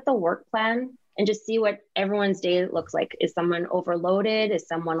to look at the work plan and just see what everyone's day looks like. Is someone overloaded? Is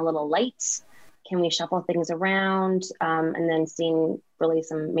someone a little light? Can we shuffle things around? And then seeing really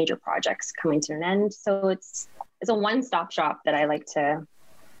some major projects coming to an end. So it's a one-stop shop that I like to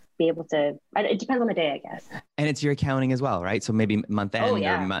be able to, it depends on the day, I guess. And it's your accounting as well, right? So maybe month end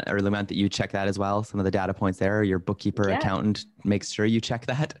or early month that you check that as well. Some of the data points there, your bookkeeper, accountant makes sure you check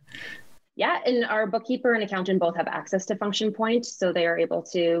that. Yeah. And our bookkeeper and accountant both have access to Function Point. So they are able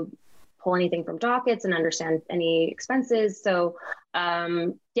to pull anything from dockets and understand any expenses. So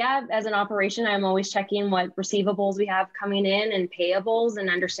as an operation, I'm always checking what receivables we have coming in and payables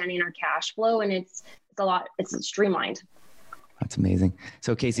and understanding our cash flow. And it's streamlined. That's amazing.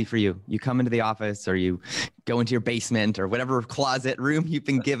 So Casey, for you come into the office or you go into your basement or whatever closet room you've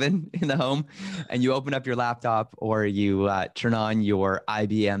been given in the home, and you open up your laptop or you turn on your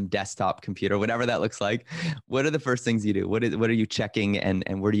IBM desktop computer, whatever that looks like. What are the first things you do? What are you checking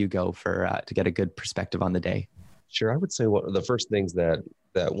and where do you go to get a good perspective on the day? Sure. I would say the first things the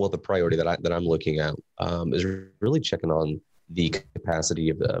priority that I'm looking at is really checking on the capacity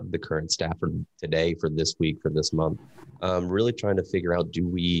of the current staff for today, for this week, for this month. Really trying to figure out, do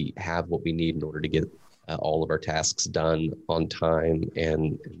we have what we need in order to get all of our tasks done on time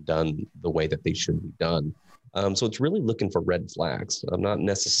and done the way that they should be done. So it's really looking for red flags. I'm not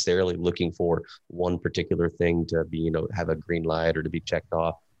necessarily looking for one particular thing to be, have a green light or to be checked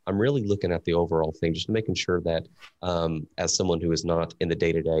off. I'm really looking at the overall thing, just making sure that as someone who is not in the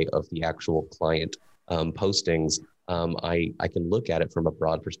day-to-day of the actual client postings, I can look at it from a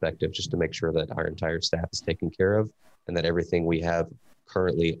broad perspective just to make sure that our entire staff is taken care of and that everything we have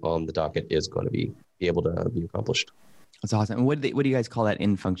currently on the docket is going to be able to be accomplished. That's awesome. And what do you guys call that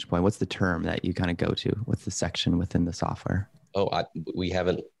in Function Point? What's the term that you kind of go to? What's the section within the software? We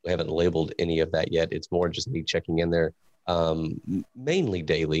haven't labeled any of that yet. It's more just me checking in there, mainly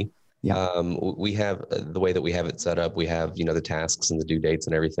daily. Yeah. We have the way that we have it set up. We have, the tasks and the due dates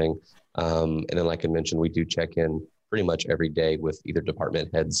and everything. And then like I mentioned, we do check in pretty much every day with either department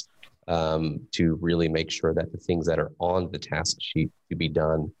heads to really make sure that the things that are on the task sheet to be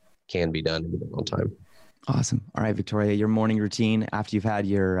done can be done and be done on time. Awesome. All right, Victoria, your morning routine after you've had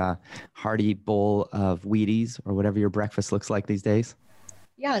your hearty bowl of Wheaties or whatever your breakfast looks like these days.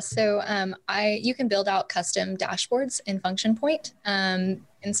 Yeah, so you can build out custom dashboards in Function Point. And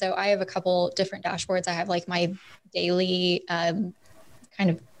so I have a couple different dashboards. I have like my daily kind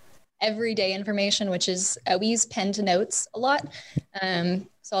of everyday information, which is we use pinned notes a lot.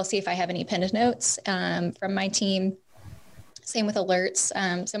 So I'll see if I have any pinned notes from my team. Same with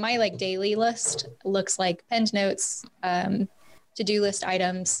alerts. So my like daily list looks like pinned notes, to-do list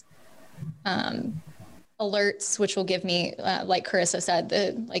items, alerts, which will give me, like Carissa said,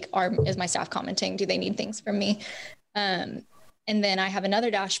 is my staff commenting? Do they need things from me? And then I have another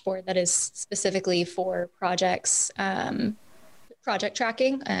dashboard that is specifically for projects, project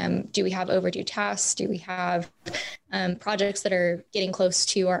tracking. Do we have overdue tasks? Do we have projects that are getting close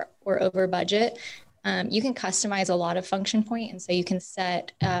to or over budget? You can customize a lot of Function Point, and so you can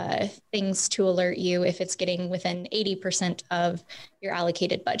set things to alert you if it's getting within 80% of your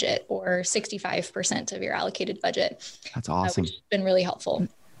allocated budget or 65% of your allocated budget. That's awesome. Which has been really helpful.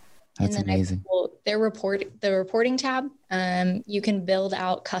 That's amazing. The reporting tab, you can build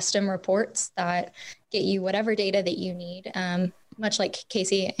out custom reports that get you whatever data that you need. Much like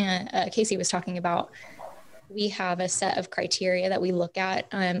Casey was talking about, we have a set of criteria that we look at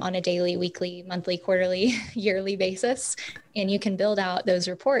on a daily, weekly, monthly, quarterly, yearly basis. And you can build out those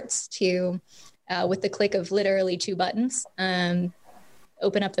reports with the click of literally 2 buttons,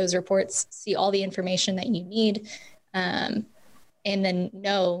 open up those reports, see all the information that you need, and then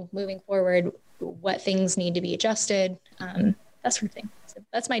know moving forward what things need to be adjusted, that sort of thing. So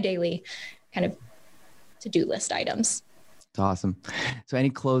that's my daily kind of to-do list items. It's awesome. So any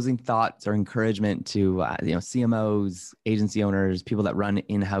closing thoughts or encouragement to CMOs, agency owners, people that run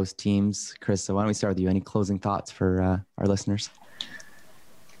in-house teams? Chris, so why don't we start with you? Any closing thoughts for our listeners?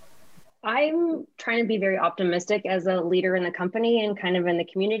 I'm trying to be very optimistic as a leader in the company and kind of in the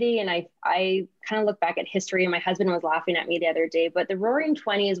community. And I kind of look back at history, and my husband was laughing at me the other day, but the Roaring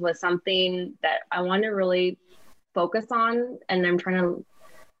 20s was something that I want to really focus on. And I'm trying to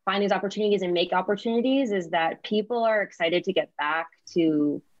find these opportunities and make opportunities, is that people are excited to get back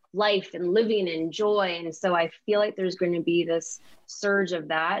to life and living and joy. And so I feel like there's going to be this surge of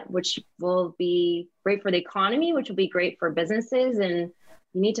that, which will be great for the economy, which will be great for businesses. And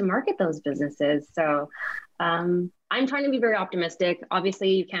you need to market those businesses. So I'm trying to be very optimistic. Obviously,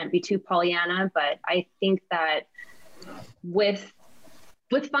 you can't be too Pollyanna, but I think that with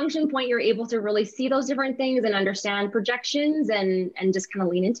Function Point, you're able to really see those different things and understand projections and just kind of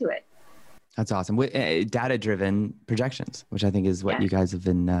lean into it. That's awesome. Data-driven projections, which I think is what you guys have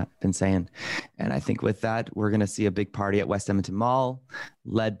been saying. And I think with that, we're going to see a big party at West Edmonton Mall,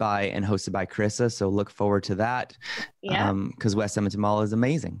 led by and hosted by Carissa. So look forward to that. Yeah. Because West Edmonton Mall is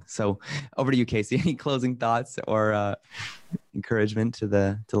amazing. So over to you, Casey. Any closing thoughts or encouragement to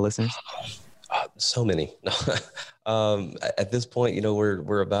the listeners? So many. At this point,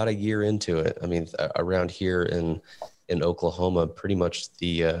 we're about a year into it. I mean, around here in Oklahoma, pretty much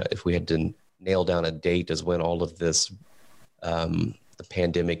if we had to nail down a date is when all of this, the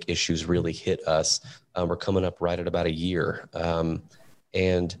pandemic issues really hit us. We're coming up right at about a year.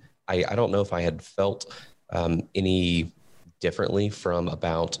 And I don't know if I had felt any differently from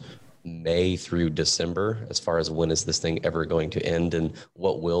about May through December, as far as when is this thing ever going to end and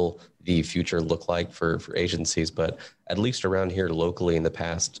what will the future look like for agencies. But at least around here locally in the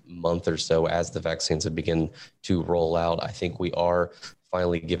past month or so, as the vaccines have begun to roll out, I think we are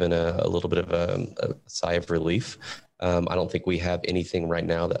finally given a little bit of a sigh of relief. I don't think we have anything right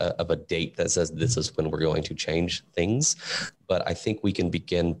now of a date that says this is when we're going to change things, but I think we can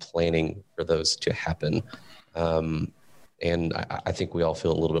begin planning for those to happen. And I think we all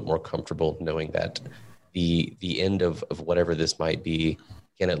feel a little bit more comfortable knowing that the end of whatever this might be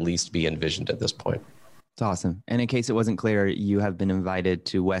can at least be envisioned at this point. It's awesome. And in case it wasn't clear, you have been invited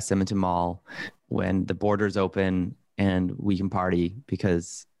to West Edmonton Mall when the borders open and we can party,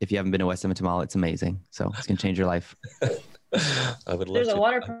 because if you haven't been to West Edmonton Mall, it's amazing. So it's going to change your life. I would love There's to. a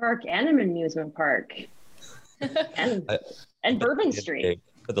water park and an amusement park and Bourbon Street.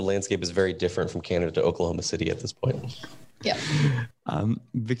 But the landscape is very different from Canada to Oklahoma City at this point. Yeah.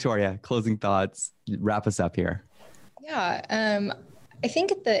 Victoria, closing thoughts, wrap us up here. Yeah. I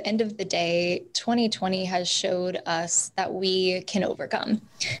think at the end of the day, 2020 has showed us that we can overcome,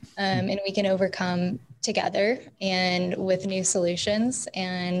 and we can overcome together and with new solutions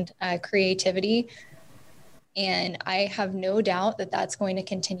and creativity. And I have no doubt that that's going to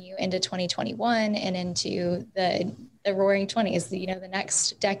continue into 2021 and into the roaring 20s, the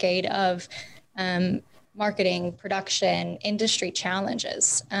next decade of marketing, production, industry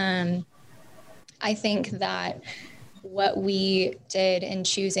challenges. I think that what we did in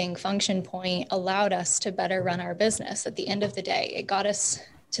choosing Function Point allowed us to better run our business. At the end of the day, it got us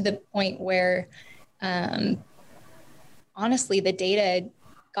to the point where, honestly, the data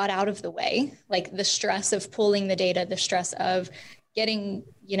got out of the way, like the stress of pulling the data, the stress of getting,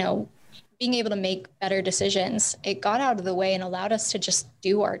 being able to make better decisions. It got out of the way and allowed us to just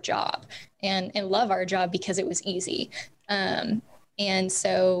do our job and love our job because it was easy. And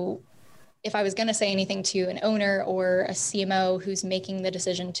so if I was going to say anything to an owner or a CMO who's making the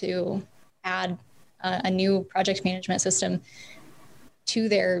decision to add a new project management system to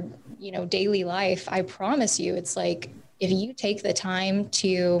their, daily life, I promise you, it's like, if you take the time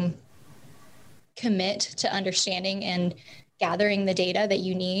to commit to understanding and gathering the data that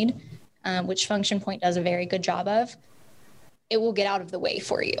you need, which Function Point does a very good job of, it will get out of the way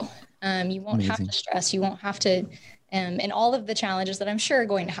for you. You won't have to stress, you won't have to, and all of the challenges that I'm sure are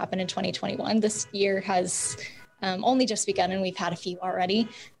going to happen in 2021. This year has only just begun and we've had a few already.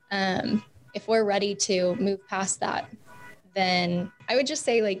 If we're ready to move past that, then I would just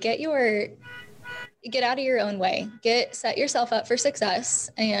say, like, get out of your own way, set yourself up for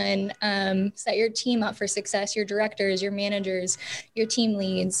success, and set your team up for success, your directors, your managers, your team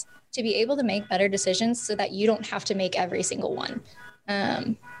leads, to be able to make better decisions so that you don't have to make every single one.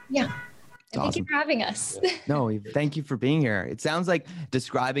 And thank you for having us. No, thank you for being here. It sounds like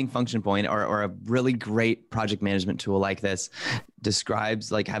describing Function Point or a really great project management tool like this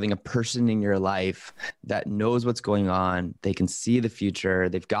describes like having a person in your life that knows what's going on. They can see the future.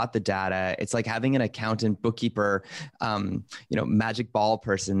 They've got the data. It's like having an accountant, bookkeeper, magic ball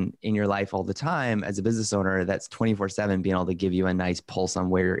person in your life all the time as a business owner that's 24/7 being able to give you a nice pulse on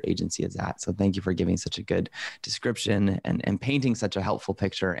where your agency is at. So thank you for giving such a good description and painting such a helpful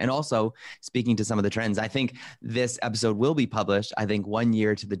picture. And also speaking to some of the trends. I think this episode will be published, 1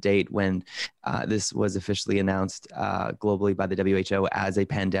 year to the date when this was officially announced globally by the WHO as a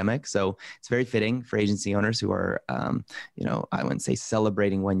pandemic. So it's very fitting for agency owners who are, I wouldn't say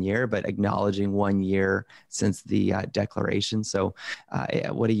celebrating 1 year, but acknowledging 1 year since the declaration. So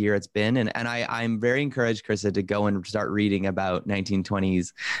what a year it's been. And I'm very encouraged, Krista, to go and start reading about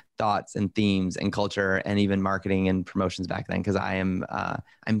 1920s thoughts and themes and culture and even marketing and promotions back then, because I'm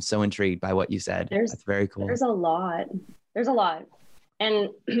so intrigued by what you said. That's very cool. There's a lot. And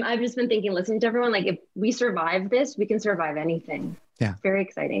I've just been thinking, listening to everyone, like, if we survive this, we can survive anything. Yeah. It's very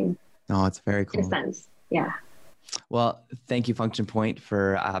exciting. Oh, it's very cool. In a sense. Yeah. Well, thank you, Function Point,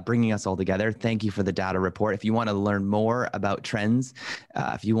 for bringing us all together. Thank you for the data report. If you want to learn more about trends,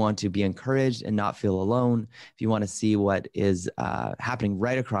 if you want to be encouraged and not feel alone, if you want to see what is happening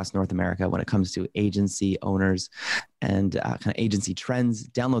right across North America when it comes to agency owners and kind of agency trends,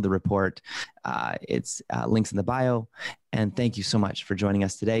 download the report. It's links in the bio. And thank you so much for joining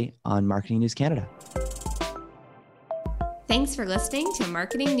us today on Marketing News Canada. Thanks for listening to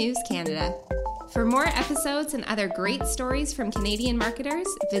Marketing News Canada. For more episodes and other great stories from Canadian marketers,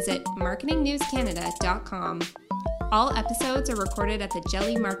 visit marketingnewscanada.com. All episodes are recorded at the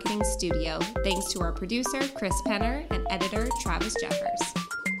Jelly Marketing Studio, thanks to our producer, Chris Penner, and editor, Travis Jeffers.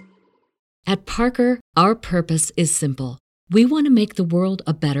 At Parker, our purpose is simple. We want to make the world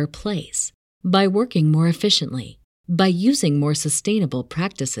a better place by working more efficiently, by using more sustainable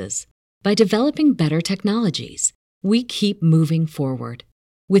practices, by developing better technologies. We keep moving forward.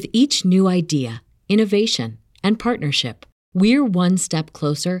 With each new idea, innovation, and partnership, we're one step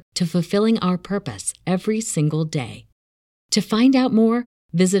closer to fulfilling our purpose every single day. To find out more,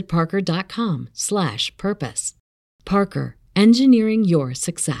 visit parker.com/purpose. Parker, engineering your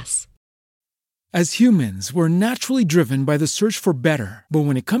success. As humans, we're naturally driven by the search for better. But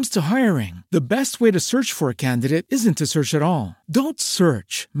when it comes to hiring, the best way to search for a candidate isn't to search at all. Don't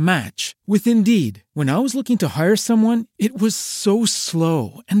search, match with Indeed. When I was looking to hire someone, it was so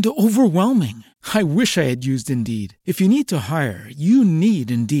slow and overwhelming. I wish I had used Indeed. If you need to hire, you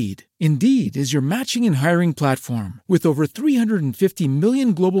need Indeed. Indeed is your matching and hiring platform with over 350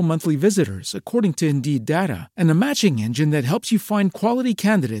 million global monthly visitors, according to Indeed data, and a matching engine that helps you find quality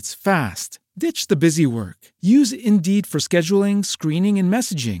candidates fast. Ditch the busy work. Use Indeed for scheduling, screening, and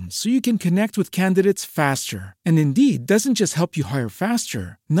messaging so you can connect with candidates faster. And Indeed doesn't just help you hire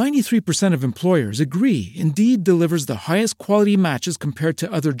faster. 93% of employers agree Indeed delivers the highest quality matches compared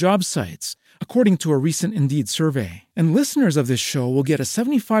to other job sites. according to a recent Indeed survey. And listeners of this show will get a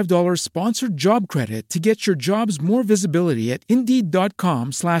 $75 sponsored job credit to get your jobs more visibility at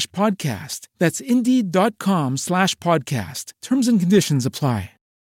Indeed.com/podcast. That's Indeed.com/podcast. Terms and conditions apply.